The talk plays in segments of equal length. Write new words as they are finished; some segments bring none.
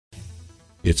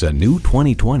It's a new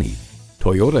 2020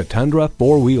 Toyota Tundra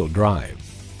 4-wheel drive.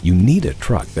 You need a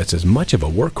truck that's as much of a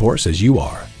workhorse as you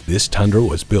are. This Tundra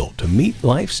was built to meet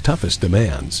life's toughest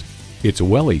demands. It's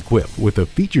well equipped with the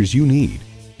features you need: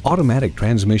 automatic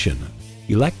transmission,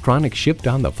 electronic shift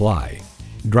on the fly,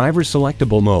 driver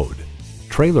selectable mode,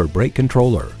 trailer brake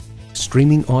controller,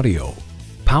 streaming audio,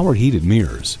 power heated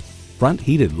mirrors, front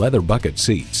heated leather bucket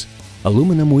seats,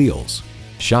 aluminum wheels,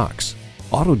 shocks,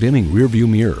 auto dimming rear view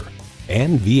mirror,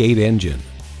 and V8 engine.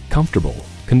 Comfortable,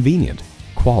 convenient,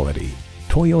 quality.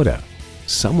 Toyota.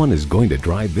 Someone is going to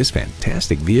drive this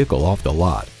fantastic vehicle off the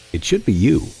lot. It should be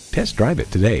you. Test drive it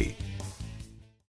today.